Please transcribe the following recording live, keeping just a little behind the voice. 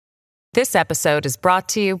This episode is brought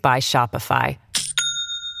to you by Shopify.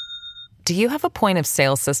 Do you have a point of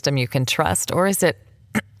sale system you can trust, or is it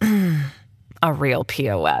a real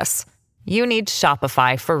POS? You need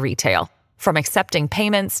Shopify for retail. From accepting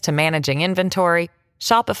payments to managing inventory,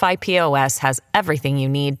 Shopify POS has everything you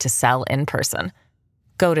need to sell in person.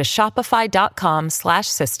 Go to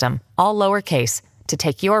shopify.com/system, all lowercase, to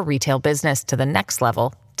take your retail business to the next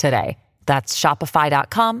level today. That's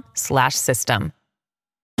shopify.com/system.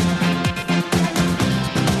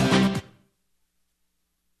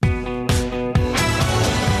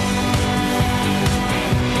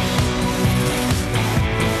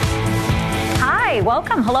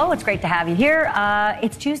 Welcome. Hello. It's great to have you here.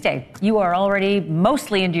 It's Tuesday. You are already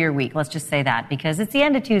mostly into your week. Let's just say that because it's the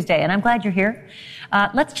end of Tuesday and I'm glad you're here.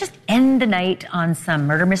 Let's just end the night on some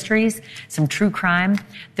murder mysteries, some true crime.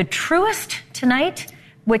 The truest tonight,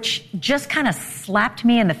 which just kind of slapped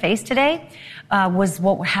me in the face today, was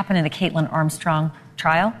what happened in the Caitlin Armstrong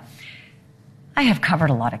trial. I have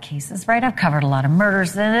covered a lot of cases, right? I've covered a lot of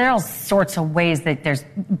murders, and there are all sorts of ways that there's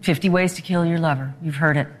 50 ways to kill your lover. You've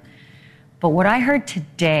heard it. But what I heard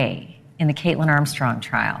today in the Caitlin Armstrong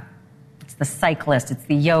trial, it's the cyclist, it's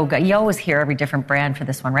the yoga. You always hear every different brand for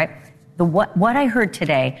this one, right? What I heard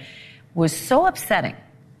today was so upsetting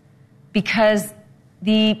because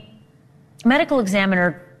the medical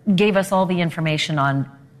examiner gave us all the information on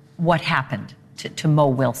what happened to Mo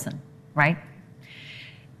Wilson, right?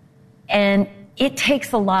 And it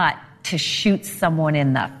takes a lot to shoot someone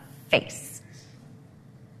in the face.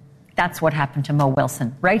 That's what happened to Mo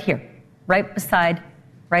Wilson, right here. Right beside,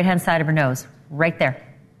 right-hand side of her nose, right there.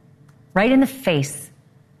 Right in the face.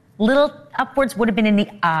 A little upwards would have been in the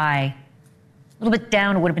eye. A little bit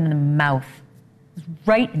down, it would have been in the mouth. It was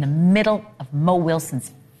right in the middle of Mo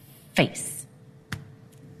Wilson's face.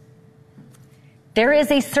 There is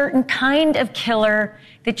a certain kind of killer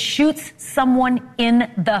that shoots someone in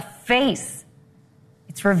the face.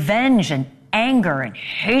 It's revenge and anger and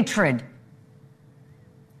hatred.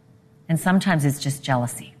 And sometimes it's just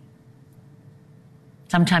jealousy.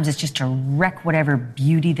 Sometimes it's just to wreck whatever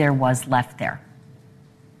beauty there was left there.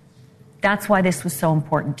 That's why this was so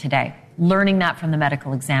important today, learning that from the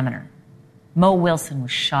medical examiner. Mo Wilson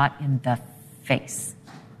was shot in the face.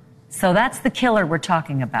 So that's the killer we're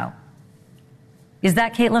talking about. Is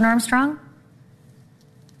that Caitlin Armstrong?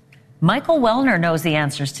 Michael Wellner knows the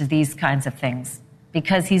answers to these kinds of things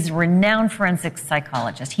because he's a renowned forensic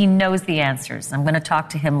psychologist. He knows the answers. I'm going to talk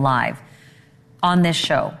to him live on this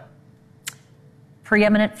show.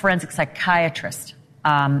 Preeminent forensic psychiatrist.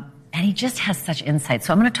 And he just has such insight.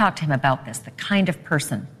 So I'm going to talk to him about this, the kind of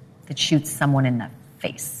person that shoots someone in the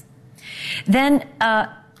face. Then,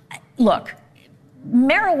 look,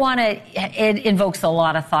 marijuana, it invokes a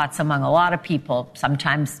lot of thoughts among a lot of people,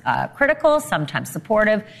 sometimes critical, sometimes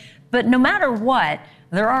supportive. But no matter what,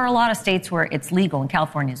 there are a lot of states where it's legal, and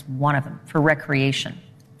California is one of them, for recreation.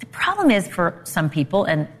 The problem is for some people,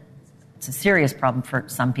 and it's a serious problem for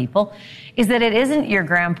some people, is that it isn't your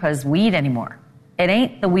grandpa's weed anymore. It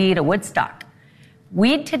ain't the weed of Woodstock.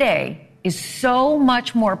 Weed today is so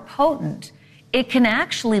much more potent, it can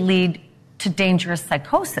actually lead to dangerous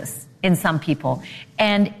psychosis in some people.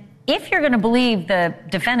 And if you're going to believe the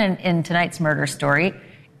defendant in tonight's murder story,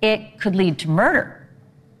 it could lead to murder.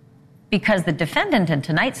 Because the defendant in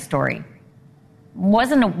tonight's story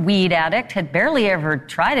wasn't a weed addict, had barely ever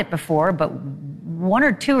tried it before, but 1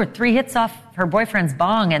 or 2 or 3 hits off her boyfriend's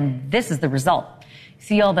bong, and this is the result.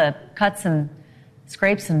 See all the cuts and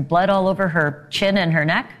scrapes and blood all over her chin and her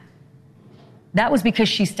neck? That was because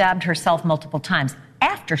she stabbed herself multiple times.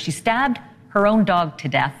 After she stabbed her own dog to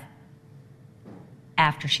death.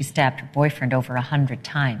 After she stabbed her boyfriend over 100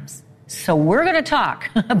 times. So we're going to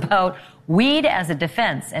talk about weed as a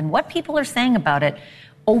defense and what people are saying about it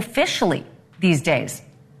officially these days.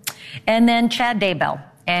 And then Chad Daybell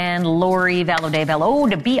and Lori Vallow Daybell. Oh,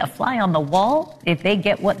 to be a fly on the wall if they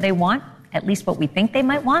get what they want, at least what we think they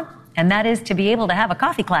might want, and that is to be able to have a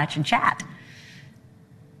coffee clutch and chat.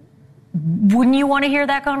 Wouldn't you want to hear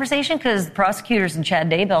that conversation? Because the prosecutors in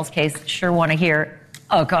Chad Daybell's case sure want to hear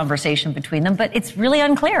a conversation between them, but it's really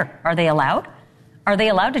unclear. Are they allowed? Are they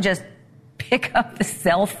allowed to just pick up the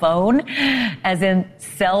cell phone, as in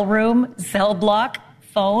cell room, cell block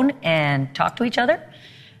phone, and talk to each other?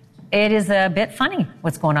 It is a bit funny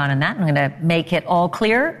what's going on in that. I'm going to make it all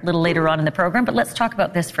clear a little later on in the program, but let's talk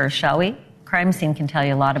about this first, shall we? Crime scene can tell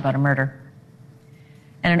you a lot about a murder.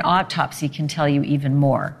 And an autopsy can tell you even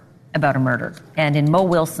more about a murder. And in Mo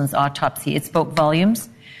Wilson's autopsy, it spoke volumes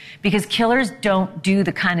because killers don't do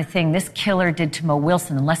the kind of thing this killer did to Mo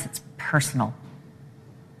Wilson unless it's personal.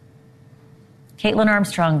 Caitlin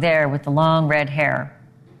Armstrong there with the long red hair.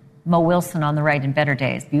 Mo Wilson on the right in Better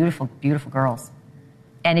Days. Beautiful, beautiful girls.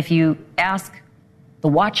 And if you ask the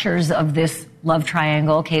watchers of this love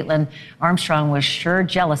triangle, Caitlin Armstrong was sure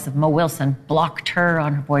jealous of Mo Wilson, blocked her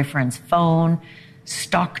on her boyfriend's phone,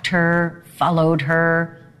 stalked her, followed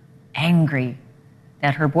her, angry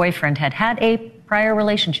that her boyfriend had had a prior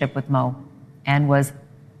relationship with Mo and was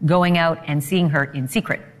going out and seeing her in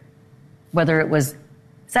secret. Whether it was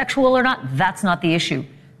sexual or not, that's not the issue.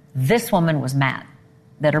 This woman was mad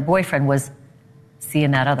that her boyfriend was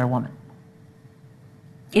seeing that other woman.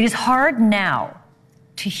 It is hard now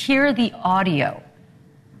to hear the audio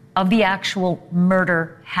of the actual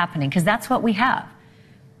murder happening, because that's what we have.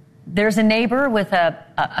 There's a neighbor with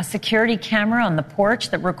a security camera on the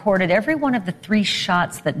porch that recorded every one of the 3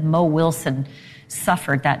 shots that Mo Wilson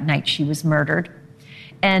suffered that night she was murdered.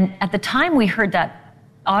 And at the time we heard that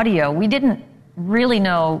audio, we didn't really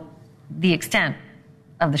know the extent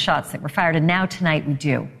of the shots that were fired. And now tonight we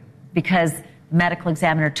do, because the medical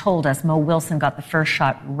examiner told us Mo Wilson got the first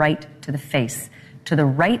shot right to the face, to the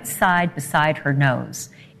right side beside her nose,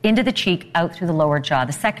 into the cheek, out through the lower jaw.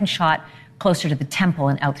 The second shot closer to the temple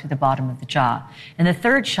and out through the bottom of the jaw. And the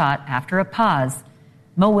third shot, after a pause,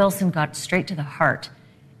 Mo Wilson got straight to the heart,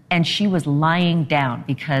 and she was lying down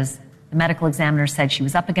because the medical examiner said she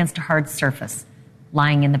was up against a hard surface,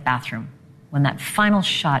 lying in the bathroom, when that final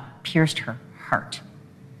shot pierced her heart.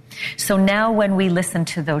 So now when we listen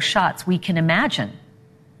to those shots, we can imagine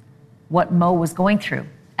what Mo was going through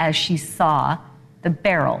as she saw the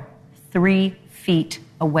barrel 3 feet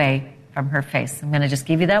away from her face. I'm going to just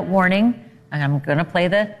give you that warning, and I'm going to play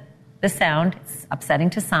the sound. It's upsetting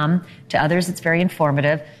to some. To others, it's very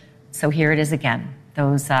informative. So here it is again,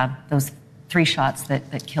 those 3 shots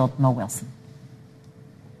that killed Mo Wilson.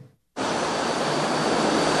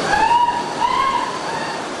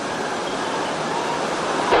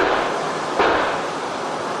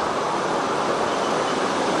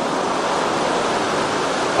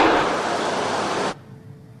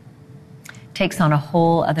 Takes on a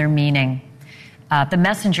whole other meaning. The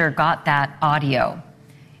messenger got that audio.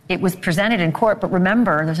 It was presented in court, but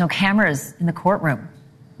remember, there's no cameras in the courtroom,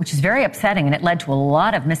 which is very upsetting, and it led to a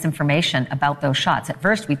lot of misinformation about those shots. At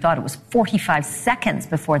first, we thought it was 45 seconds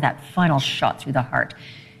before that final shot through the heart.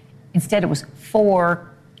 Instead, it was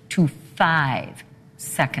 4 to 5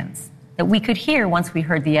 seconds that we could hear once we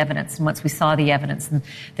heard the evidence and once we saw the evidence. And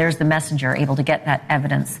there's the messenger able to get that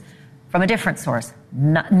evidence from a different source.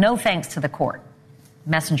 No thanks to the court.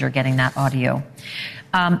 Messenger getting that audio.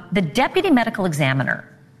 The deputy medical examiner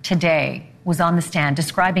today was on the stand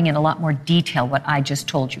describing in a lot more detail what I just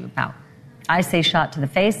told you about. I say shot to the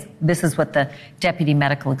face. This is what the deputy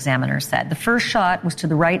medical examiner said. The first shot was to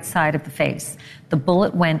the right side of the face. The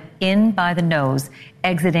bullet went in by the nose,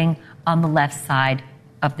 exiting on the left side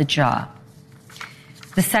of the jaw.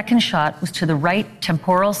 The second shot was to the right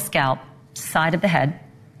temporal scalp, side of the head.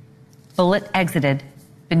 Bullet exited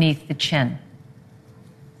beneath the chin.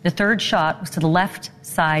 The third shot was to the left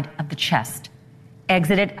side of the chest,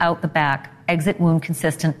 exited out the back, exit wound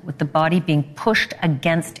consistent with the body being pushed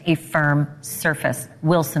against a firm surface.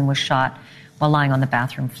 Wilson was shot while lying on the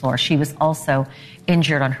bathroom floor. She was also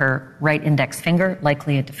injured on her right index finger,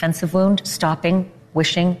 likely a defensive wound, stopping,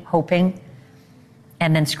 wishing, hoping,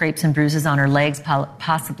 and then scrapes and bruises on her legs,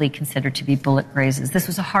 possibly considered to be bullet grazes. This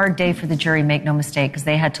was a hard day for the jury, make no mistake, because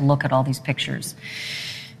they had to look at all these pictures.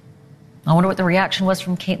 I wonder what the reaction was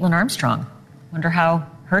from Caitlin Armstrong. Wonder how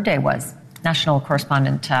her day was. National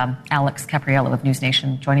correspondent Alex Capriello of News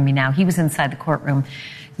Nation joining me now. He was inside the courtroom.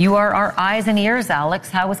 You are our eyes and ears, Alex.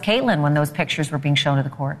 How was Caitlin when those pictures were being shown to the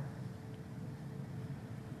court?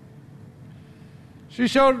 She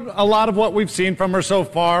showed a lot of what we've seen from her so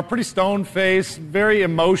far. Pretty stone-faced, very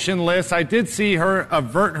emotionless. I did see her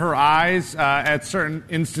avert her eyes at certain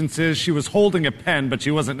instances. She was holding a pen, but she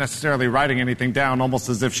wasn't necessarily writing anything down, almost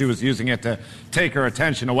as if she was using it to take her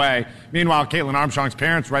attention away. Meanwhile, Caitlin Armstrong's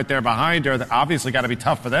parents right there behind her, that obviously got to be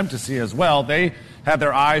tough for them to see as well. They had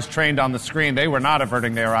their eyes trained on the screen. They were not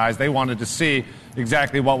averting their eyes. They wanted to see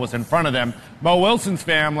exactly what was in front of them. Mo Wilson's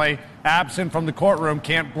family, absent from the courtroom,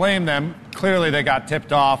 can't blame them. Clearly they got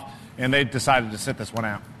tipped off, and they decided to sit this one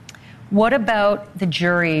out. What about the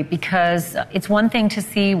jury? Because it's one thing to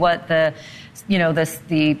see what the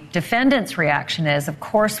defendant's reaction is. Of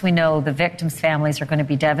course, we know the victims' families are going to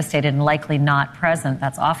be devastated and likely not present.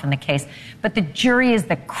 That's often the case. But the jury is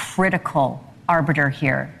the critical arbiter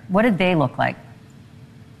here. What did they look like?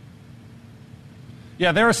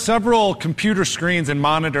 Yeah, there are several computer screens and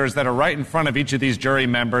monitors that are right in front of each of these jury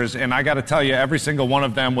members, and I got to tell you, every single one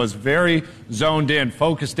of them was very zoned in,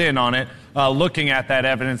 focused in on it. looking at that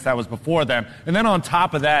evidence that was before them. And then on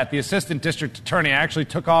top of that, the assistant district attorney actually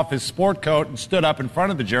took off his sport coat and stood up in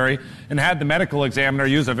front of the jury and had the medical examiner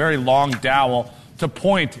use a very long dowel to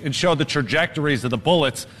point and show the trajectories of the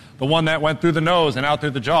bullets, the one that went through the nose and out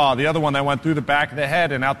through the jaw, the other one that went through the back of the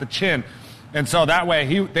head and out the chin. And so that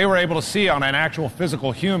way they were able to see on an actual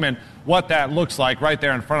physical human what that looks like right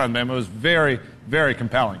there in front of them. It was very, very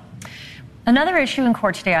compelling. Another issue in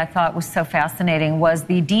court today I thought was so fascinating was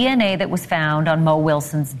the DNA that was found on Mo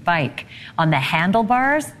Wilson's bike, on the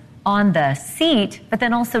handlebars, on the seat, but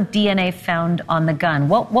then also DNA found on the gun.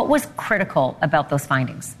 What was critical about those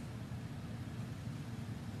findings?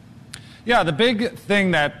 Yeah, the big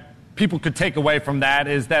thing that people could take away from that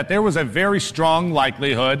is that there was a very strong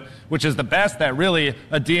likelihood, which is the best that really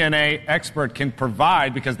a DNA expert can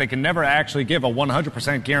provide because they can never actually give a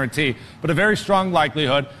 100% guarantee, but a very strong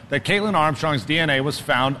likelihood that Caitlin Armstrong's DNA was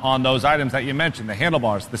found on those items that you mentioned, the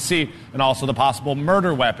handlebars, the seat, and also the possible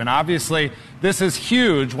murder weapon. Obviously, this is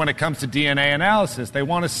huge when it comes to DNA analysis. They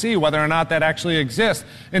want to see whether or not that actually exists.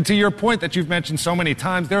 And to your point that you've mentioned so many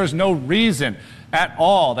times, there is no reason at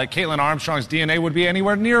all that Caitlin Armstrong's DNA would be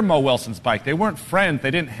anywhere near Mo Wilson's bike. They weren't friends.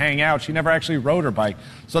 They didn't hang out. She never actually rode her bike.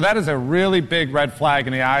 So that is a really big red flag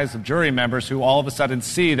in the eyes of jury members who all of a sudden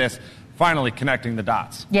see this finally connecting the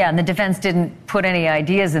dots. Yeah, and the defense didn't put any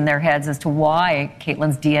ideas in their heads as to why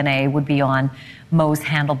Caitlin's DNA would be on Mo's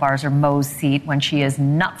handlebars or Mo's seat when she is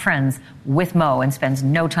not friends with Mo and spends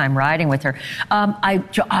no time riding with her.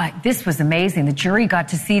 This was amazing. The jury got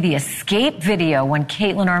to see the escape video when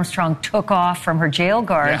Caitlin Armstrong took off from her jail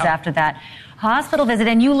guards after that hospital visit,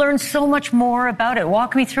 and you learned so much more about it.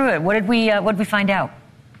 Walk me through it. What did we find out?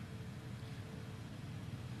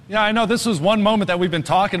 Yeah, I know this was one moment that we've been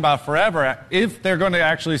talking about forever. If they're going to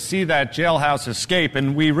actually see that jailhouse escape,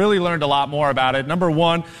 and we really learned a lot more about it. Number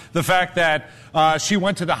one, the fact that she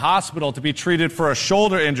went to the hospital to be treated for a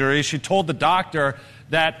shoulder injury. She told the doctor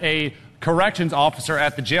that a corrections officer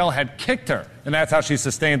at the jail had kicked her, and that's how she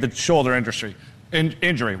sustained the shoulder injury.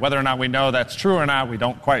 Whether or not we know that's true or not, we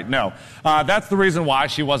don't quite know. That's the reason why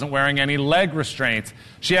she wasn't wearing any leg restraints.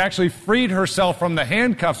 She actually freed herself from the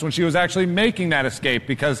handcuffs when she was actually making that escape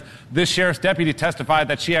because this sheriff's deputy testified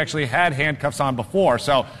that she actually had handcuffs on before.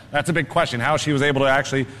 So that's a big question, how she was able to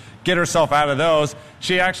actually get herself out of those.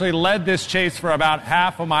 She actually led this chase for about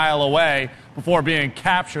half a mile away before being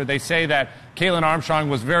captured. They say that Caitlin Armstrong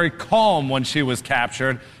was very calm when she was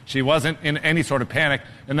captured. She wasn't in any sort of panic.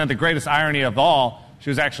 And then the greatest irony of all,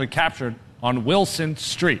 she was actually captured on Wilson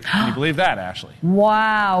Street. Can you believe that, Ashley?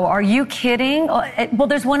 Wow. Are you kidding? Well,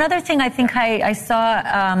 there's one other thing I think I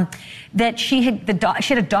saw that she had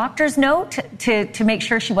a doctor's note to make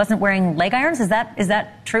sure she wasn't wearing leg irons. Is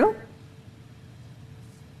that true?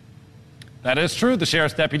 That is true. The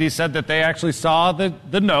sheriff's deputy said that they actually saw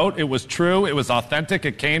the note. It was true. It was authentic.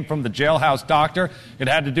 It came from the jailhouse doctor. It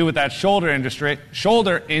had to do with that shoulder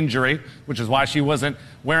injury, which is why she wasn't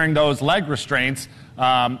wearing those leg restraints.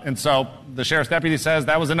 And so the sheriff's deputy says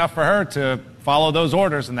that was enough for her to follow those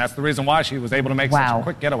orders, and that's the reason why she was able to make such a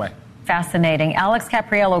quick getaway. Fascinating. Alex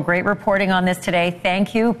Capriello, great reporting on this today.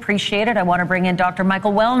 Thank you. Appreciate it. I want to bring in Dr.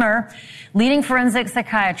 Michael Wellner, leading forensic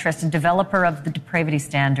psychiatrist and developer of the Depravity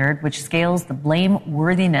Standard, which scales the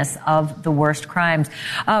blameworthiness of the worst crimes.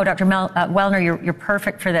 Oh, Dr. Wellner, you're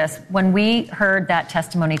perfect for this. When we heard that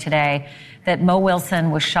testimony today that Mo Wilson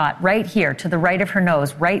was shot right here to the right of her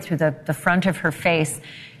nose, right through the front of her face,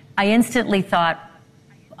 I instantly thought,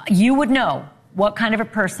 you would know what kind of a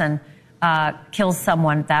person kills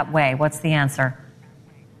someone that way. What's the answer?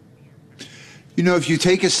 You know, if you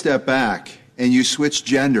take a step back and you switch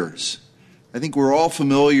genders, I think we're all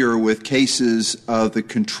familiar with cases of the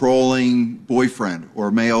controlling boyfriend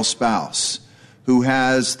or male spouse who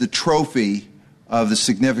has the trophy of the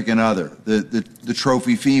significant other, the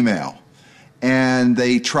trophy female. And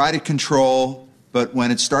they try to control, but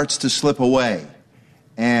when it starts to slip away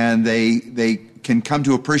and they can come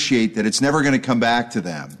to appreciate that it's never going to come back to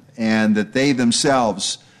them, and that they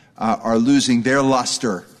themselves are losing their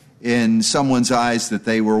luster in someone's eyes that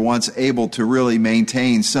they were once able to really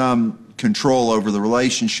maintain some control over the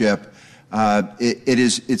relationship.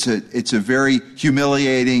 It's a very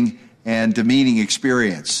humiliating and demeaning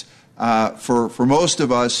experience. For most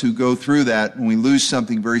of us who go through that, when we lose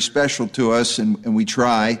something very special to us and we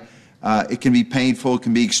try, it can be painful, it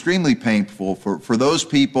can be extremely painful. For those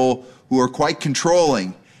people who are quite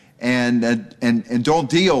controlling and don't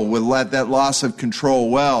deal with that loss of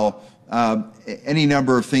control well, any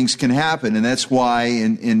number of things can happen. And that's why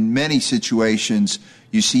in many situations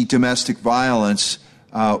you see domestic violence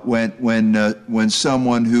when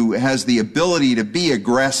someone who has the ability to be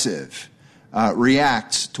aggressive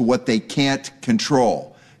reacts to what they can't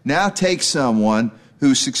control. Now take someone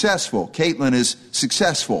who's successful. Caitlin is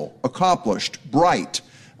successful, accomplished, bright,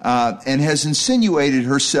 and has insinuated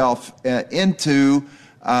herself into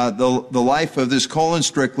the life of this Colin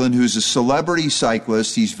Strickland, who's a celebrity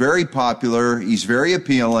cyclist. He's very popular. He's very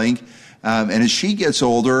appealing. And as she gets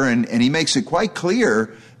older, and he makes it quite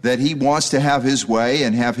clear that he wants to have his way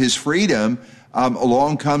and have his freedom,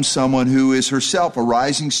 along comes someone who is herself a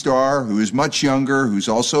rising star, who is much younger, who's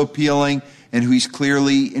also appealing, and who he's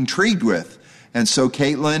clearly intrigued with. And so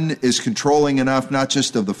Caitlin is controlling enough, not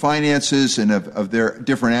just of the finances and of their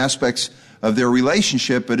different aspects of their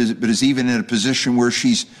relationship, but is even in a position where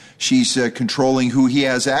she's controlling who he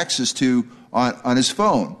has access to on his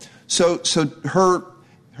phone. So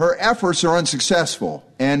her efforts are unsuccessful,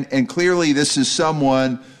 and clearly this is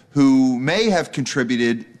someone who may have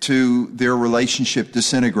contributed to their relationship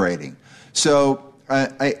disintegrating. So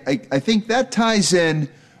I think that ties in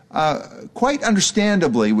quite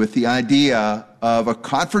understandably with the idea of a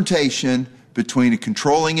confrontation between a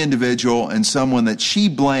controlling individual and someone that she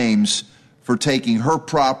blames for taking her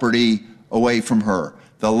property away from her.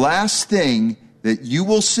 The last thing that you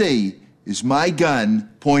will see is my gun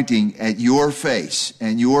pointing at your face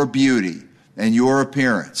and your beauty and your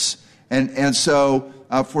appearance. And so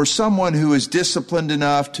for someone who is disciplined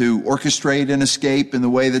enough to orchestrate an escape in the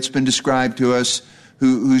way that's been described to us,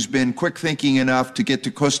 who's been quick thinking enough to get to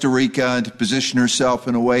Costa Rica and to position herself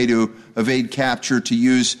in a way to evade capture, to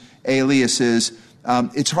use aliases,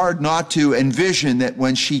 it's hard not to envision that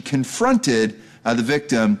when she confronted the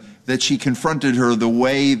victim, that she confronted her the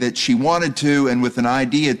way that she wanted to, and with an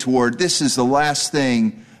idea toward, this is the last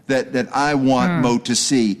thing that I want Mo to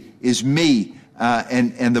see, is me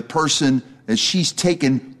and the person that she's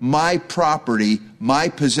taken my property, my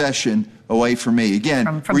possession away from me.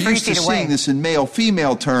 Again, from we're 3 used to feet away. seeing this in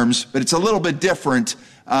male-female terms, but it's a little bit different,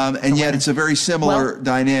 and yet it's a very similar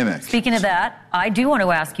dynamic. Speaking of that, I do want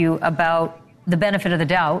to ask you about the benefit of the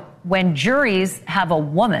doubt. When juries have a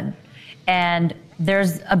woman, and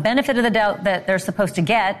there's a benefit of the doubt that they're supposed to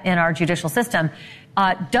get in our judicial system,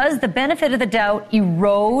 does the benefit of the doubt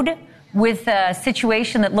erode with a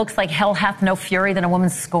situation that looks like hell hath no fury than a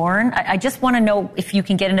woman's scorn? I just want to know if you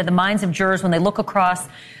can get into the minds of jurors when they look across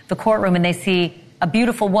the courtroom and they see a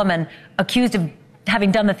beautiful woman accused of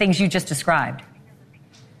having done the things you just described.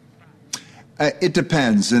 It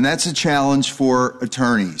depends, and that's a challenge for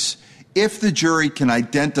attorneys. If the jury can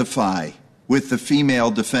identify with the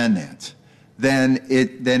female defendant, then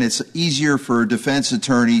it's easier for a defense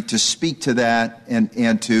attorney to speak to that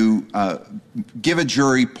and to give a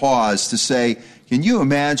jury pause to say, can you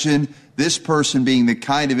imagine this person being the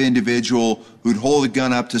kind of individual who'd hold a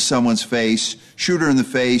gun up to someone's face, shoot her in the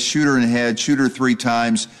face, shoot her in the head, shoot her 3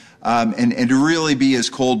 times, and to really be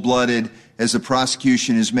as cold-blooded as the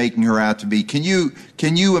prosecution is making her out to be? Can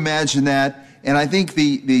you imagine that? And I think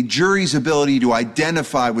the jury's ability to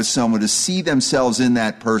identify with someone, to see themselves in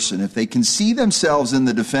that person, if they can see themselves in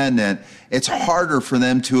the defendant, it's harder for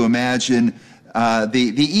them to imagine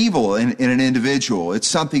the evil in an individual. It's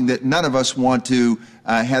something that none of us want to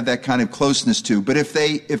have that kind of closeness to. But if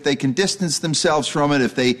they can distance themselves from it,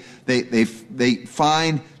 if they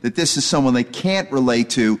find that this is someone they can't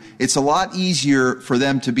relate to, it's a lot easier for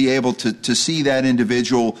them to be able to see that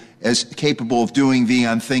individual as capable of doing the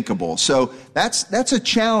unthinkable. So that's a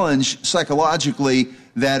challenge psychologically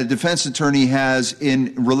that a defense attorney has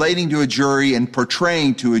in relating to a jury and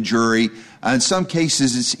portraying to a jury. In some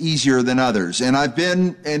cases, it's easier than others. And I've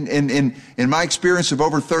been, in my experience of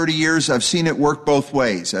over 30 years, I've seen it work both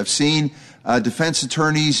ways. I've seen defense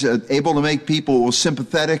attorneys able to make people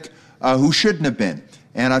sympathetic who shouldn't have been.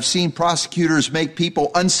 And I've seen prosecutors make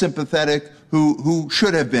people unsympathetic who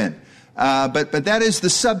should have been. But that is the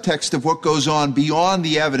subtext of what goes on beyond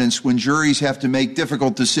the evidence when juries have to make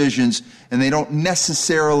difficult decisions and they don't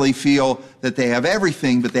necessarily feel that they have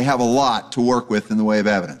everything, but they have a lot to work with in the way of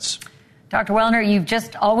evidence. Dr. Wellner, you've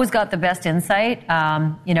just always got the best insight.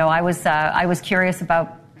 I was curious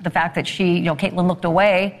about the fact that Caitlin looked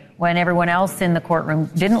away when everyone else in the courtroom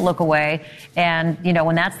didn't look away. And,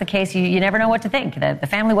 when that's the case, you never know what to think. The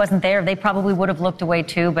family wasn't there. They probably would have looked away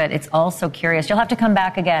too, but it's also curious. You'll have to come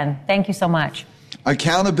back again. Thank you so much.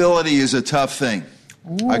 Accountability is a tough thing.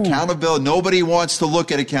 Ooh. Accountability, nobody wants to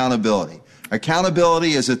look at accountability.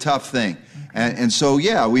 Accountability is a tough thing. And so,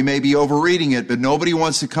 we may be overreading it, but nobody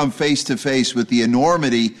wants to come face to face with the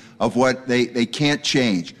enormity of what they can't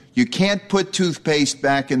change. You can't put toothpaste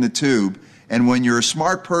back in the tube, and when you're a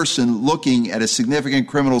smart person looking at a significant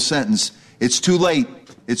criminal sentence, it's too late.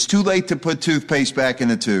 It's too late to put toothpaste back in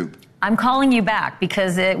the tube. I'm calling you back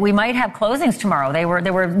because we might have closings tomorrow.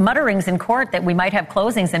 There were mutterings in court that we might have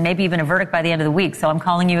closings and maybe even a verdict by the end of the week. So I'm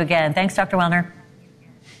calling you again. Thanks, Dr. Wellner.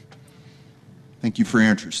 Thank you for your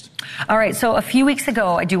interest. All right. So a few weeks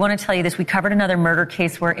ago, I do want to tell you this. We covered another murder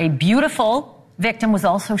case where a beautiful victim was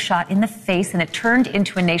also shot in the face, and it turned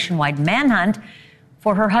into a nationwide manhunt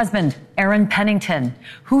for her husband, Aaron Pennington,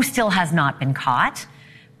 who still has not been caught.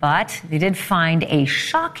 But they did find a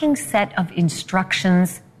shocking set of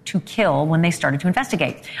instructions to kill when they started to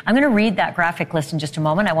investigate. I'm going to read that graphic list in just a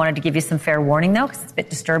moment. I wanted to give you some fair warning, though, because it's a bit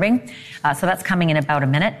disturbing. So that's coming in about a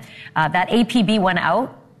minute. That APB went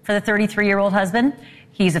out for the 33-year-old husband.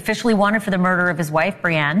 He's officially wanted for the murder of his wife,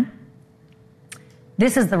 Brianne.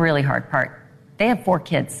 This is the really hard part. They have 4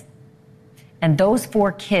 kids. And those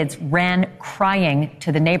 4 kids ran crying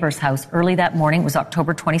to the neighbor's house early that morning. It was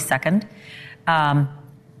October 22nd.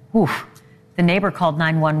 The neighbor called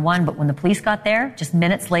 911, but when the police got there, just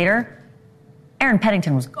minutes later, Aaron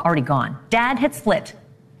Pennington was already gone. Dad had split.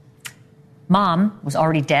 Mom was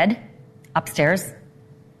already dead, upstairs,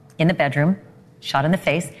 in the bedroom, shot in the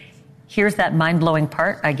face. Here's that mind-blowing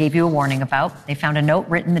part I gave you a warning about. They found a note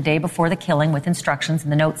written the day before the killing with instructions,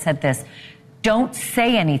 and the note said this: "Don't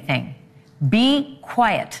say anything. Be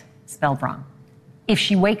quiet," spelled wrong. "If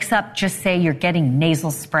she wakes up, just say you're getting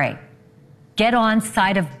nasal spray. Get on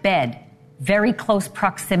side of bed, very close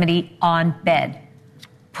proximity on bed.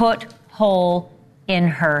 Put hole in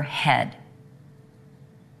her head."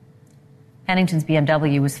 Pennington's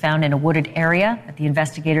BMW was found in a wooded area, but the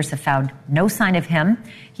investigators have found no sign of him.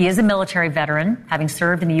 He is a military veteran, having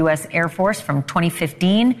served in the U.S. Air Force from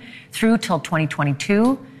 2015 through till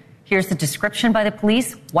 2022. Here's the description by the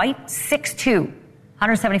police: white, 6'2",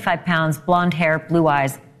 175 pounds, blonde hair, blue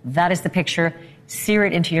eyes. That is the picture. Sear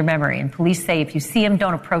it into your memory. And police say if you see him,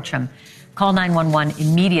 don't approach him. Call 911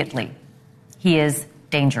 immediately. He is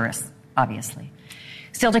dangerous, obviously.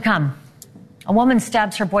 Still to come, a woman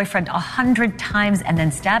stabs her boyfriend 100 times and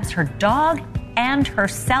then stabs her dog and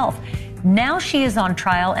herself. Now she is on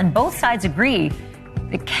trial, and both sides agree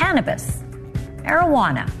that cannabis,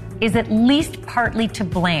 marijuana, is at least partly to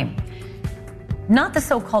blame. Not the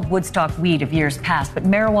so-called Woodstock weed of years past, but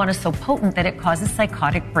marijuana so potent that it causes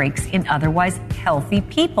psychotic breaks in otherwise healthy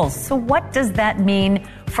people. So what does that mean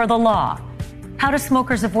for the law? How do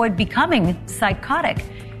smokers avoid becoming psychotic?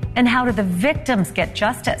 And how do the victims get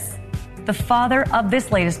justice? The father of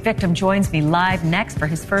this latest victim joins me live next for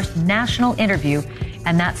his first national interview,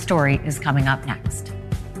 and that story is coming up next.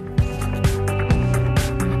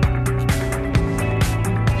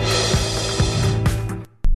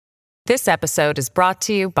 This episode is brought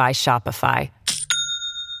to you by Shopify.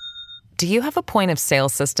 Do you have a point of sale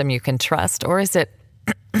system you can trust, or is it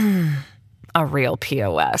a real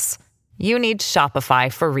POS? You need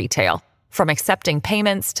Shopify for retail. From accepting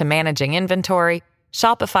payments to managing inventory,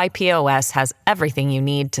 Shopify POS has everything you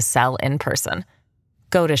need to sell in person.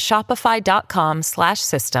 Go to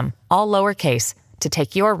shopify.com/system, all lowercase, to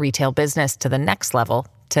take your retail business to the next level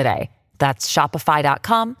today. That's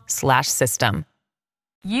shopify.com/system.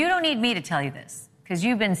 You don't need me to tell you this, because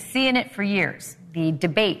you've been seeing it for years. The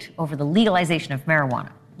debate over the legalization of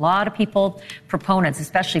marijuana. A lot of people, proponents,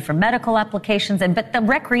 especially for medical applications, but the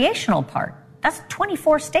recreational part, that's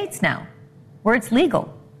 24 states now where it's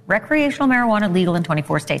legal. Recreational marijuana legal in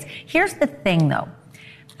 24 states. Here's the thing, though.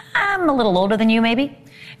 I'm a little older than you, maybe.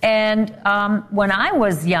 And when I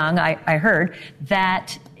was young, I heard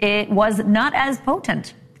that it was not as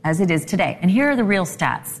potent as it is today. And here are the real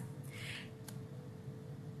stats.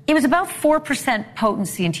 It was about 4%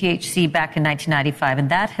 potency in THC back in 1995, and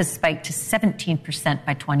that has spiked to 17%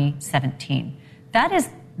 by 2017. That is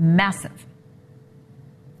massive.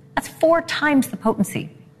 That's 4 times the potency,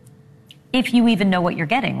 if you even know what you're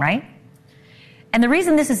getting, right? And the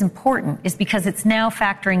reason this is important is because it's now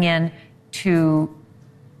factoring in to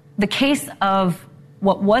the case of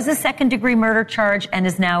what was a second-degree murder charge and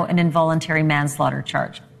is now an involuntary manslaughter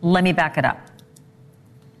charge. Let me back it up.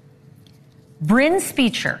 Bryn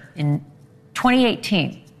Speecher in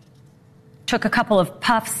 2018 took a couple of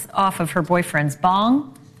puffs off of her boyfriend's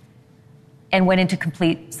bong and went into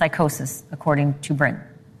complete psychosis, according to Bryn.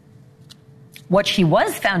 What she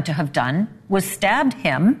was found to have done was stabbed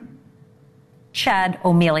him, Chad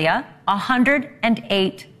O'Melia,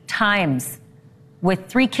 108 times with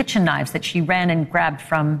 3 kitchen knives that she ran and grabbed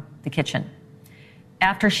from the kitchen.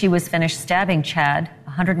 After she was finished stabbing Chad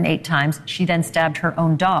 108 times, she then stabbed her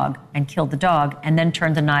own dog and killed the dog and then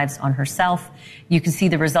turned the knives on herself. You can see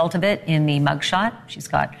the result of it in the mugshot. She's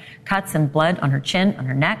got cuts and blood on her chin, on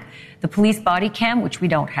her neck. The police body cam, which we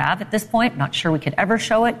don't have at this point, not sure we could ever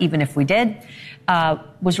show it, even if we did,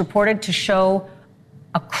 was reported to show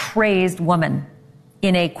a crazed woman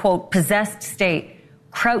in a, quote, possessed state,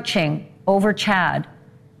 crouching over Chad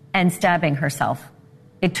and stabbing herself.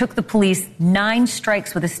 It took the police 9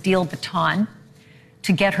 strikes with a steel baton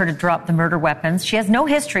to get her to drop the murder weapons. She has no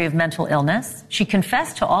history of mental illness. She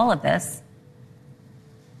confessed to all of this.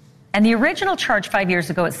 And the original charge 5 years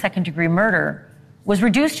ago at second-degree murder was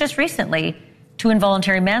reduced just recently to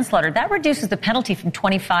involuntary manslaughter. That reduces the penalty from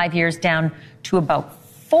 25 years down to about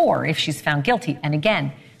 4 if she's found guilty. And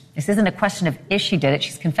again, this isn't a question of if she did it.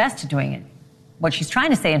 She's confessed to doing it. What she's trying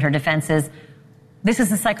to say in her defense is, this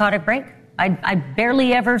is a psychotic break. I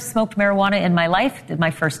barely ever smoked marijuana in my life. Did my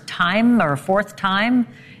first time or 4th time,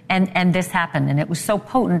 and this happened. And it was so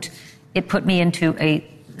potent, it put me into a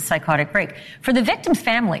psychotic break. For the victim's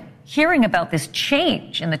family, hearing about this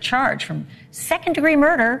change in the charge from second-degree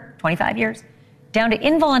murder, 25 years, down to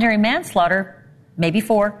involuntary manslaughter, maybe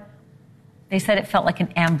 4, they said it felt like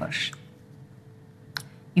an ambush.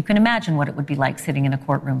 You can imagine what it would be like sitting in a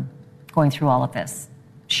courtroom going through all of this.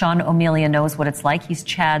 Sean O'Melia knows what it's like. He's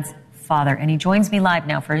Chad's father, and he joins me live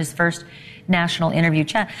now for his first national interview.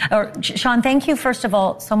 Sean, thank you, first of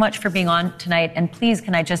all, so much for being on tonight. And please,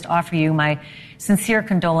 can I just offer you my sincere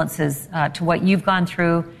condolences to what you've gone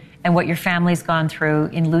through and what your family's gone through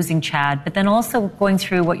in losing Chad, but then also going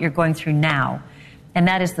through what you're going through now. And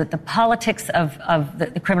that is the politics of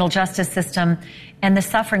the criminal justice system and the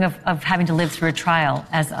suffering of having to live through a trial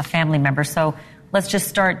as a family member. So let's just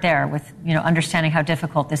start there with, understanding how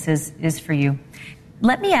difficult this is for you.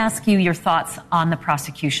 Let me ask you your thoughts on the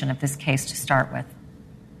prosecution of this case to start with.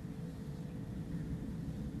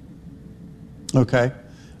 Okay.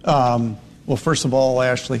 Well, first of all,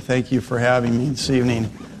 Ashley, thank you for having me this evening.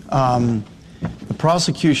 The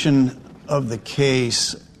prosecution of the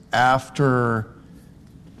case, after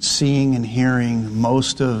seeing and hearing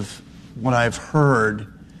most of what I've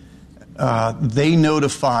heard, they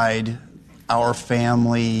notified our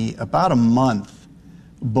family about a month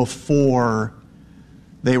before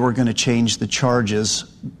they were going to change the charges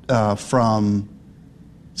from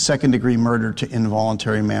second-degree murder to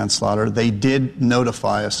involuntary manslaughter. They did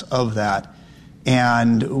notify us of that,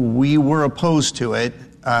 and we were opposed to it.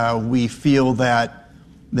 We feel that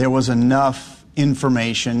there was enough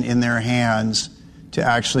information in their hands to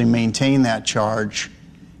actually maintain that charge,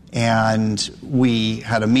 and we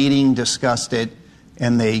had a meeting, discussed it,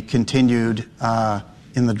 and they continued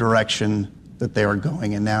in the direction that they are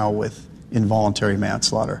going in now with involuntary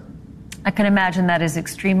manslaughter. I can imagine that is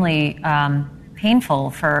extremely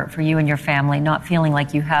painful for you and your family, not feeling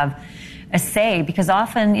like you have a say, because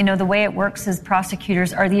often, the way it works is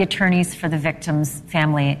prosecutors are the attorneys for the victims'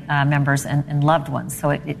 family members and loved ones.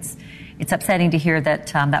 So it's upsetting to hear that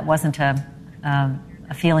that wasn't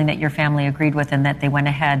a feeling that your family agreed with and that they went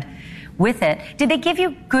ahead with it. Did they give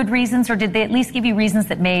you good reasons, or did they at least give you reasons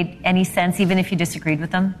that made any sense, even if you disagreed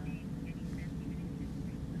with them?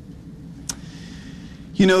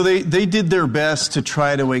 They did their best to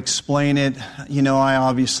try to explain it. I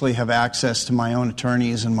obviously have access to my own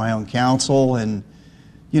attorneys and my own counsel, and,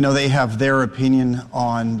 they have their opinion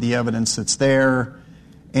on the evidence that's there.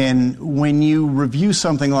 And when you review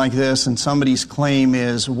something like this and somebody's claim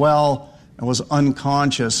is, well, I was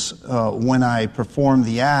unconscious when I performed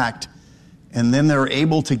the act, and then they're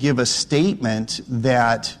able to give a statement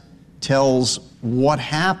that tells what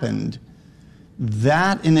happened,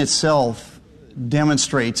 that in itself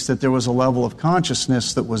demonstrates that there was a level of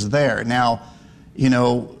consciousness that was there. Now,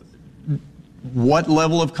 what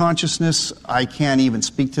level of consciousness, I can't even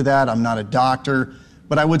speak to that. I'm not a doctor.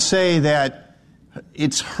 But I would say that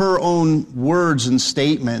it's her own words and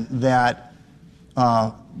statement that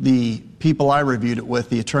the people I reviewed it with,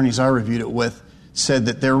 the attorneys I reviewed it with, said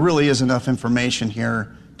that there really is enough information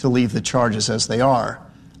here to leave the charges as they are.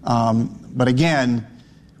 But again,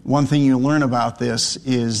 one thing you learn about this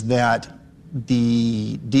is that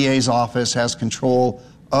the DA's office has control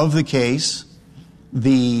of the case.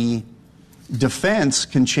 The defense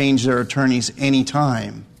can change their attorneys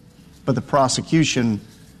anytime, but the prosecution,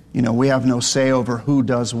 we have no say over who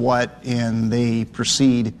does what, and they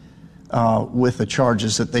proceed with the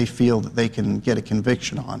charges that they feel that they can get a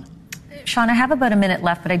conviction on. Sean, I have about a minute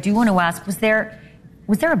left, but I do want to ask, was there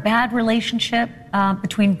a bad relationship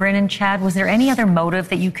between Bryn and Chad? Was there any other motive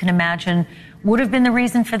that you can imagine would have been the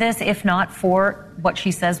reason for this, if not for what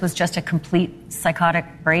she says was just a complete psychotic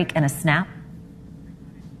break and a snap?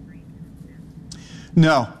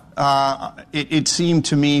 No. It seemed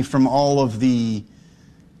to me from all of the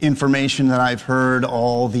information that I've heard,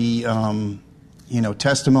 all the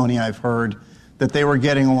testimony I've heard, that they were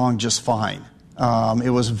getting along just fine.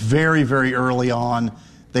 It was very, very early on.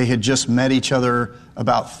 They had just met each other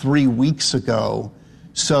about 3 weeks ago.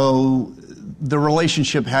 So the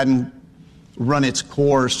relationship hadn't run its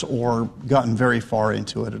course or gotten very far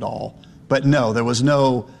into it at all. But no, there was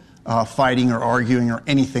no fighting or arguing or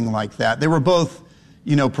anything like that. They were both,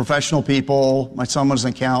 professional people. My son was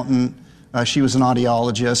an accountant. She was an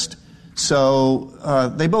audiologist.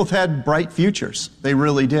 So they both had bright futures. They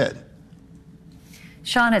really did.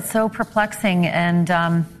 Sean, it's so perplexing, and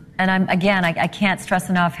I can't stress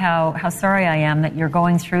enough how sorry I am that you're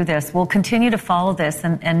going through this. We'll continue to follow this,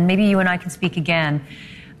 and maybe you and I can speak again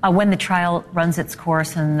when the trial runs its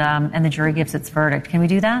course and the jury gives its verdict. Can we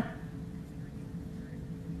do that?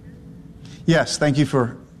 Yes, thank you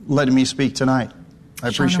for letting me speak tonight. I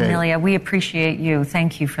appreciate Amelia, it. we appreciate you.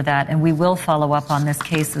 Thank you for that, and we will follow up on this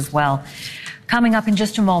case as well. Coming up in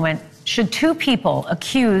just a moment, should two people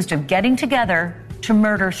accused of getting together to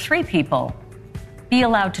murder three people be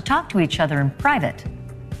allowed to talk to each other in private?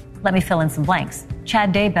 Let me fill in some blanks.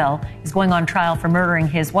 Chad Daybell is going on trial for murdering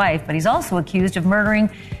his wife, but he's also accused of murdering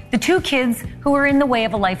the two kids who were in the way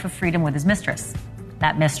of a life of freedom with his mistress.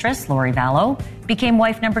 That mistress, Lori Vallow, became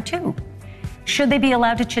wife number 2. Should they be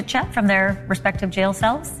allowed to chit-chat from their respective jail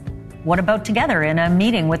cells? What about together in a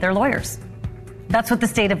meeting with their lawyers? That's what the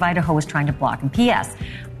state of Idaho is trying to block. And P.S.,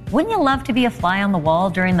 wouldn't you love to be a fly on the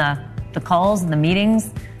wall during the calls and the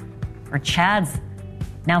meetings? Or Chad's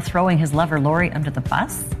now throwing his lover Lori under the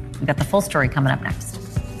bus? We've got the full story coming up next.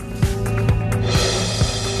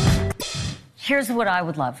 Here's what I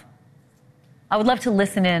would love. I would love to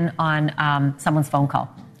listen in on someone's phone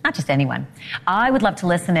call. Not just anyone. I would love to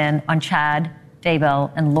listen in on Chad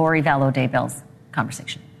Daybell and Lori Vallow Daybell's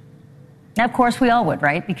conversation. Now, of course, we all would,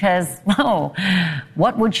 right? Because,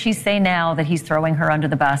 what would she say now that he's throwing her under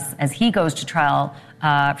the bus as he goes to trial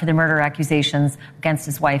for the murder accusations against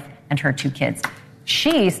his wife and her 2 kids?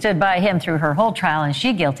 She stood by him through her whole trial, and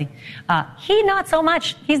she guilty. He not so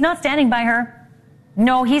much. He's not standing by her.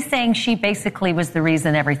 No, he's saying she basically was the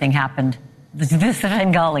reason everything happened. This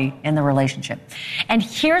Bengali in the relationship. And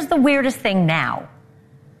here's the weirdest thing now.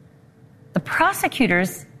 The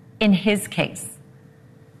prosecutors in his case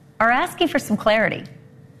are asking for some clarity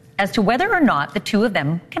as to whether or not the two of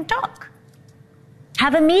them can talk.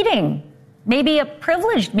 Have a meeting, maybe a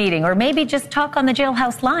privileged meeting, or maybe just talk on the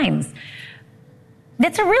jailhouse lines.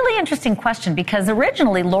 It's a really interesting question because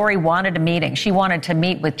originally Lori wanted a meeting. She wanted to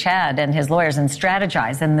meet with Chad and his lawyers and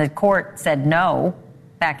strategize, and the court said no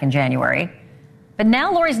back in January. But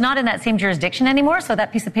now Lori's not in that same jurisdiction anymore, so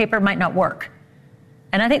that piece of paper might not work.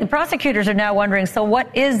 And I think the prosecutors are now wondering, so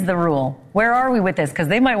what is the rule? Where are we with this? Because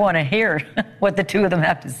they might want to hear what the two of them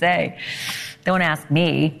have to say. Don't ask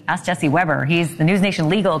me. Ask Jesse Weber. He's the News Nation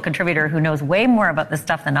legal contributor who knows way more about this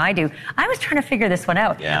stuff than I do. I was trying to figure this one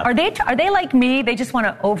out. Yeah. Are they like me? They just want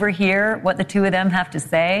to overhear what the two of them have to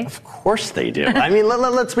say? Of course they do. I mean,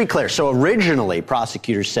 let's be clear. So originally,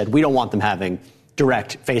 prosecutors said we don't want them having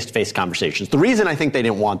direct face-to-face conversations. The reason I think they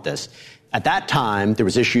didn't want this, at that time, there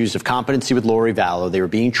was issues of competency with Lori Vallow. They were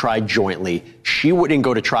being tried jointly. She wouldn't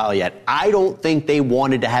go to trial yet. I don't think they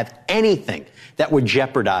wanted to have anything that would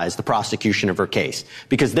jeopardize the prosecution of her case,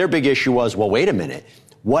 because their big issue was, well, wait a minute.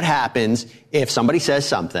 What happens if somebody says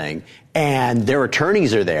something and their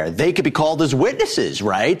attorneys are there? They could be called as witnesses,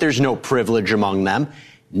 right? There's no privilege among them.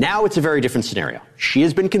 Now it's a very different scenario. She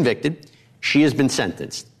has been convicted. She has been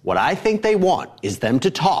sentenced. What I think they want is them to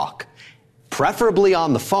talk, preferably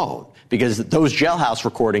on the phone, because those jailhouse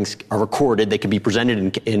recordings are recorded. They can be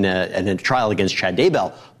presented in a trial against Chad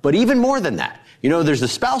Daybell. But even more than that, there's the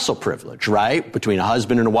spousal privilege, right? Between a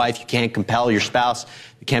husband and a wife, you can't compel your spouse.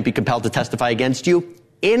 You can't be compelled to testify against you.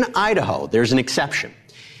 In Idaho, there's an exception.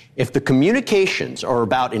 If the communications are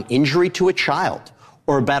about an injury to a child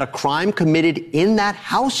or about a crime committed in that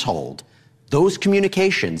household, those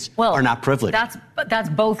communications are not privileged. That's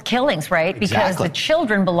both killings, right? Because Exactly. the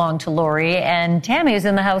children belong to Lori and Tammy is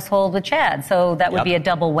in the household with Chad. So that would be a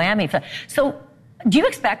double whammy. So do you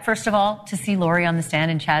expect, first of all, to see Lori on the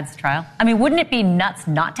stand in Chad's trial? I mean, wouldn't it be nuts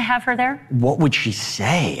not to have her there? What would she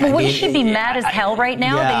say? Well, wouldn't she be mad as hell right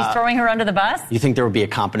now that he's throwing her under the bus? You think there would be a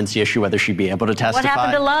competency issue, whether she'd be able to testify? What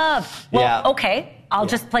happened to love? Well, Yeah. okay, I'll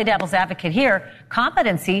just play devil's advocate here.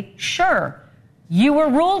 Competency, sure. You were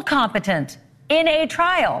ruled competent in a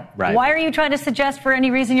trial. Right. Why are you trying to suggest for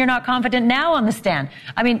any reason you're not competent now on the stand?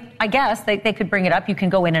 I mean, I guess they could bring it up. You can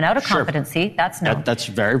go in and out of competency. That's no. That's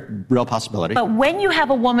a very real possibility. But when you have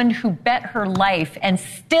a woman who bet her life and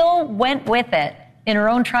still went with it in her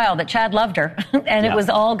own trial that Chad loved her and it was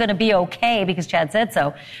all going to be okay because Chad said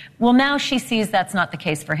so, well, now she sees that's not the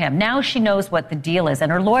case for him. Now she knows what the deal is,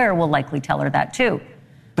 and her lawyer will likely tell her that too.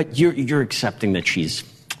 But you're accepting that she's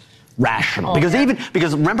rational.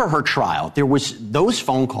 Because remember her trial, there was those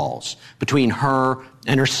phone calls between her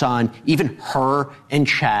and her son, even her and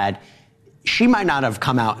Chad. She might not have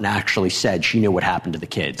come out and actually said she knew what happened to the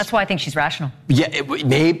kids. That's why I think she's rational. Yeah,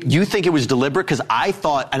 you think it was deliberate? Because I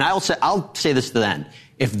thought, and I'll say this to the end.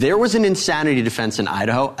 If there was an insanity defense in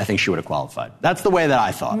Idaho, I think she would have qualified. That's the way that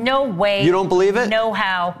I thought. No way. You don't believe it? No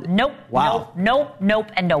how. Nope. Wow.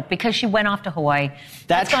 Nope, and nope. Because she went off to Hawaii.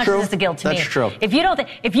 That's true. Consciousness of guilt to me. That's true. If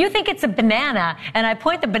you think it's a banana, and I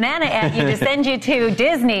point the banana at you to send you to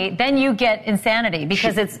Disney, then you get insanity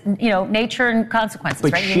because it's nature and consequences.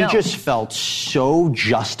 But right? she just felt so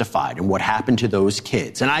justified in what happened to those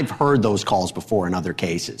kids, and I've heard those calls before in other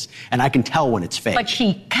cases, and I can tell when it's fake. But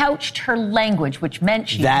she couched her language, which meant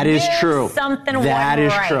she that is true. Something that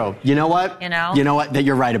is right. true. You know what? You know what? That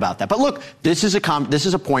you're right about that. But look, this is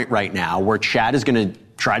a point right now where Chad is going to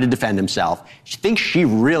try to defend himself. She thinks she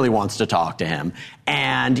really wants to talk to him.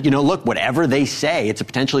 And, look, whatever they say, it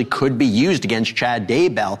potentially could be used against Chad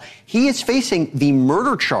Daybell. He is facing the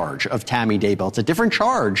murder charge of Tammy Daybell. It's a different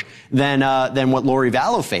charge than what Lori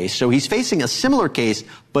Vallow faced. So he's facing a similar case,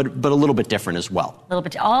 but a little bit different as well. A little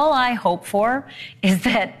bit. All I hope for is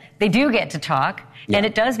that they do get to talk. Yeah. And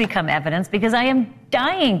it does become evidence because I am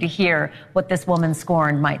dying to hear what this woman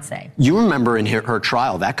scorned might say. You remember in her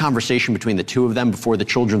trial, that conversation between the two of them before the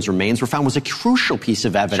children's remains were found was a crucial piece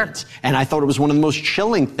of evidence. Sure. And I thought it was one of the most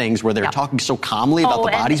chilling things where they're talking so calmly about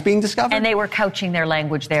the bodies being discovered. And they were couching their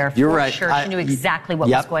language there. You're right. Sure. She knew exactly what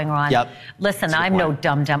was going on. Yep. Listen, I'm no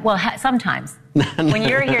dum-dum. Well, sometimes. When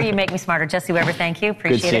you're here, you make me smarter. Jesse Weber, thank you.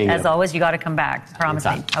 Appreciate it. As always, you got to come back. Promise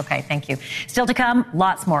me. Okay, thank you. Still to come,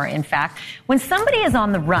 lots more, in fact. When somebody is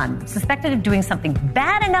on the run, suspected of doing something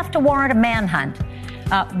bad enough to warrant a manhunt,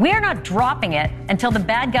 we're not dropping it until the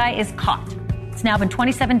bad guy is caught. It's now been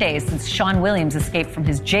 27 days since Sean Williams escaped from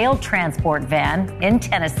his jail transport van in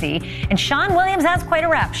Tennessee, and Sean Williams has quite a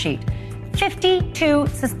rap sheet. 52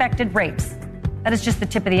 suspected rapes. That is just the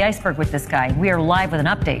tip of the iceberg with this guy. We are live with an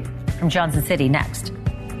update from Johnson City next.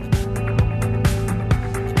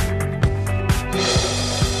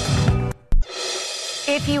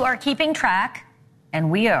 If you are keeping track, and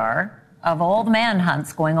we are, of all the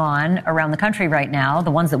manhunts going on around the country right now, the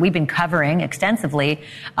ones that we've been covering extensively,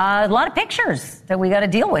 a lot of pictures that we got to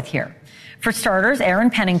deal with here. For starters, Aaron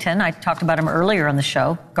Pennington, I talked about him earlier on the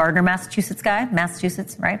show, Gardner, Massachusetts guy,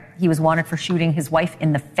 Massachusetts, right? He was wanted for shooting his wife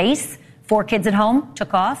in the face. 4 kids at home,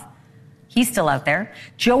 took off. He's still out there.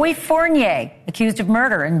 Joey Fournier, accused of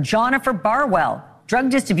murder, and Jonathan Barwell, drug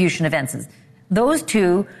distribution offenses. Those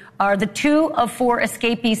two are the 2 of 4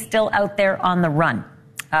 escapees still out there on the run.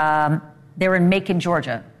 They were in Macon,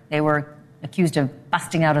 Georgia. They were accused of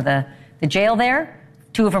busting out of the jail there.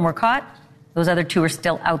 2 of them were caught. Those other 2 are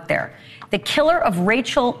still out there. The killer of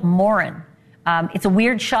Rachel Morin. It's a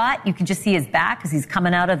weird shot. You can just see his back as he's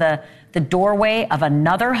coming out of the doorway of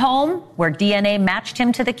another home where DNA matched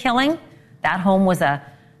him to the killing. That home was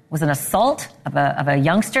an assault of a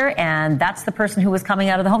youngster, and that's the person who was coming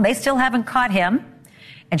out of the home. They still haven't caught him.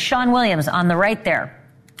 And Sean Williams on the right there.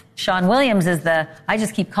 Sean Williams is I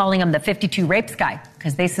just keep calling him the 52 rapes guy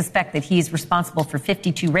because they suspect that he's responsible for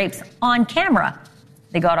 52 rapes on camera.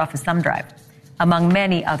 They got off his thumb drive, among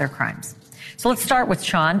many other crimes. So let's start with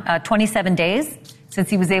Sean. 27 days since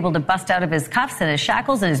he was able to bust out of his cuffs and his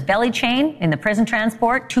shackles and his belly chain in the prison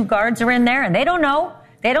transport. 2 guards are in there, and they don't know.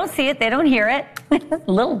 They don't see it. They don't hear it.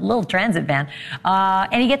 little transit van.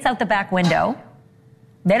 And he gets out the back window.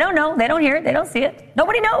 They don't know. They don't hear it. They don't see it.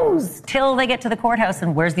 Nobody knows till they get to the courthouse.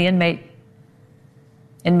 And where's the inmate?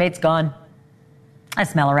 Inmate's gone. I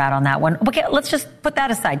smell a rat on that one. Okay, let's just put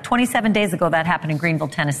that aside. 27 days ago, that happened in Greenville,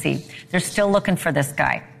 Tennessee. They're still looking for this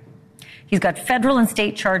guy. He's got federal and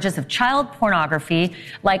state charges of child pornography,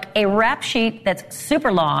 like a rap sheet that's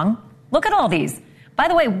super long. Look at all these. By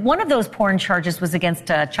the way, one of those porn charges was against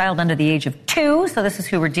a child under the age of 2, so this is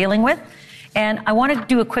who we're dealing with. And I want to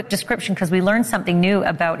do a quick description because we learned something new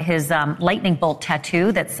about his lightning bolt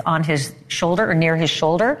tattoo that's on his shoulder or near his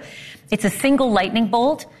shoulder. It's a single lightning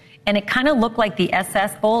bolt, and it kind of looked like the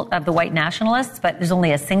SS bolt of the white nationalists, but there's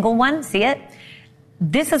only a single one. See it?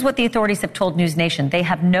 This is what the authorities have told News Nation. They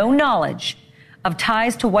have no knowledge of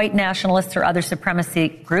ties to white nationalists or other supremacy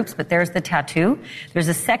groups, but there's the tattoo. There's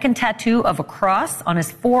a second tattoo of a cross on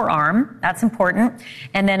his forearm. That's important.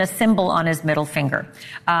 And then a symbol on his middle finger.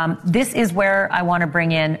 This is where I want to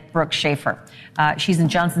bring in Brooke Schaefer. She's in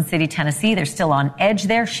Johnson City, Tennessee. They're still on edge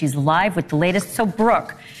there. She's live with the latest. So,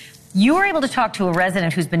 Brooke, you were able to talk to a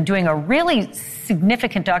resident who's been doing a really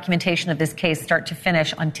significant documentation of this case start to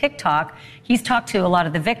finish on TikTok. He's talked to a lot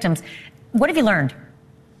of the victims. What have you learned?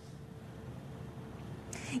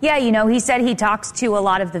 Yeah, he said he talks to a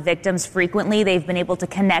lot of the victims frequently. They've been able to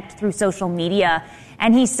connect through social media.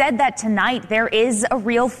 And he said that tonight there is a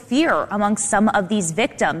real fear amongst some of these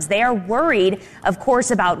victims. They are worried, of course,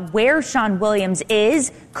 about where Sean Williams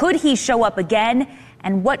is. Could he show up again?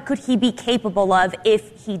 And what could he be capable of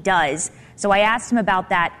if he does? So I asked him about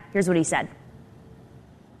that. Here's what he said.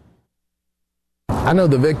 I know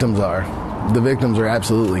the victims are. The victims are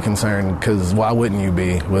absolutely concerned, because why wouldn't you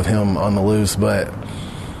be with him on the loose? But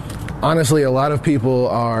honestly, a lot of people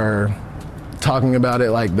are talking about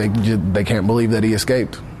it like they can't believe that he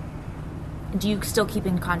escaped. Do you still keep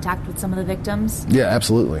in contact with some of the victims? Yeah,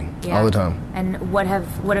 absolutely. Yeah. All the time. And what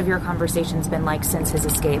have your conversations been like since his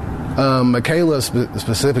escape? Michaela,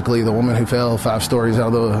 specifically, the woman who fell 5 stories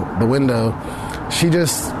out of the window,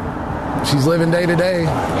 she's living day to day,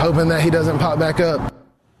 hoping that he doesn't pop back up.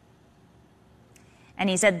 And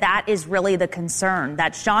he said that is really the concern,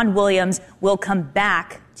 that Sean Williams will come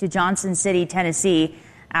back to Johnson City, Tennessee,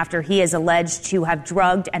 after he is alleged to have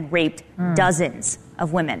drugged and raped dozens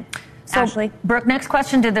of women. So, Ashley? Brooke, next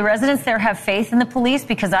question. Did the residents there have faith in the police?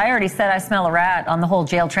 Because I already said I smell a rat on the whole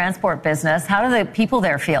jail transport business. How do the people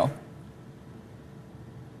there feel?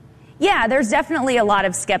 Yeah, there's definitely a lot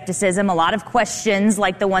of skepticism, a lot of questions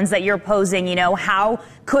like the ones that you're posing. How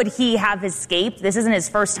could he have escaped? This isn't his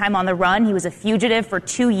first time on the run. He was a fugitive for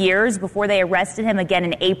 2 years before they arrested him again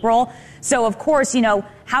in April. So, of course,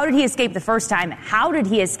 how did he escape the first time? How did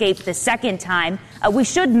he escape the second time? We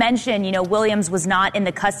should mention, Williams was not in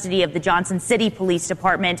the custody of the Johnson City Police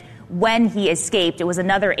Department when he escaped. It was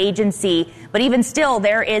another agency. But even still,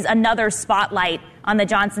 there is another spotlight on the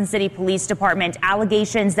Johnson City Police Department.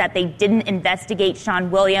 Allegations that they didn't investigate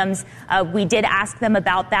Sean Williams. We did ask them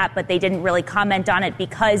about that, but they didn't really comment on it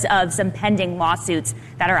because of some pending lawsuits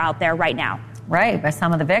that are out there right now. Right, by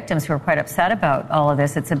some of the victims who are quite upset about all of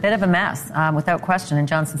this. It's a bit of a mess, without question, in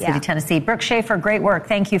Johnson City, Tennessee. Brooke Schaefer, great work.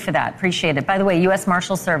 Thank you for that. Appreciate it. By the way, U.S.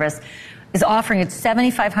 Marshals Service is offering a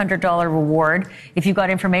 $7,500 reward if you've got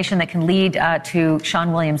information that can lead to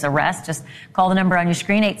Sean Williams' arrest. Just call the number on your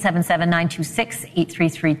screen,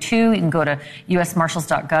 877-926-8332. You can go to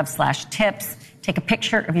usmarshals.gov/tips. Take a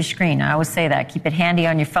picture of your screen. I always say that. Keep it handy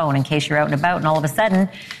on your phone in case you're out and about and all of a sudden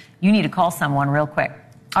you need to call someone real quick.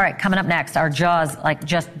 All right, coming up next, our jaws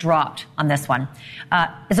just dropped on this one.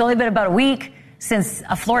 It's only been about a week since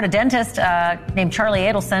a Florida dentist named Charlie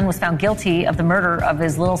Adelson was found guilty of the murder of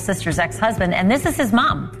his little sister's ex-husband. And this is his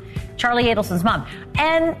mom, Charlie Adelson's mom.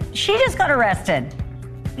 And she just got arrested.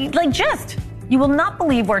 You will not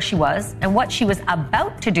believe where she was and what she was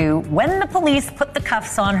about to do when the police put the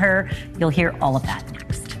cuffs on her. You'll hear all of that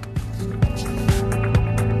next.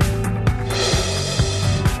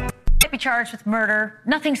 Be charged with murder.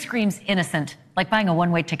 Nothing screams innocent like buying a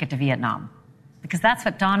one-way ticket to Vietnam. Because that's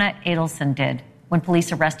what Donna Adelson did when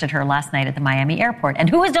police arrested her last night at the Miami airport. And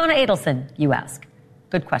who is Donna Adelson, you ask?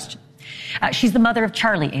 Good question. She's the mother of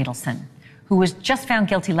Charlie Adelson, who was just found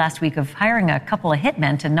guilty last week of hiring a couple of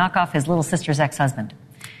hitmen to knock off his little sister's ex-husband.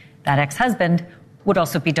 That ex-husband would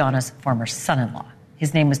also be Donna's former son-in-law.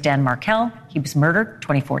 His name was Dan Markell. He was murdered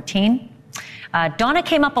 2014. Donna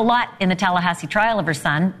came up a lot in the Tallahassee trial of her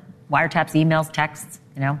son. Wiretaps, emails, texts,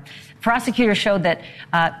 Prosecutors showed that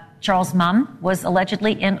Charles' mom was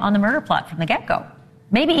allegedly in on the murder plot from the get-go.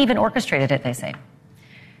 Maybe even orchestrated it, they say.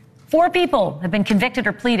 4 people have been convicted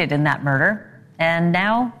or pleaded in that murder. And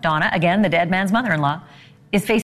now Donna, again, the dead man's mother-in-law, is facing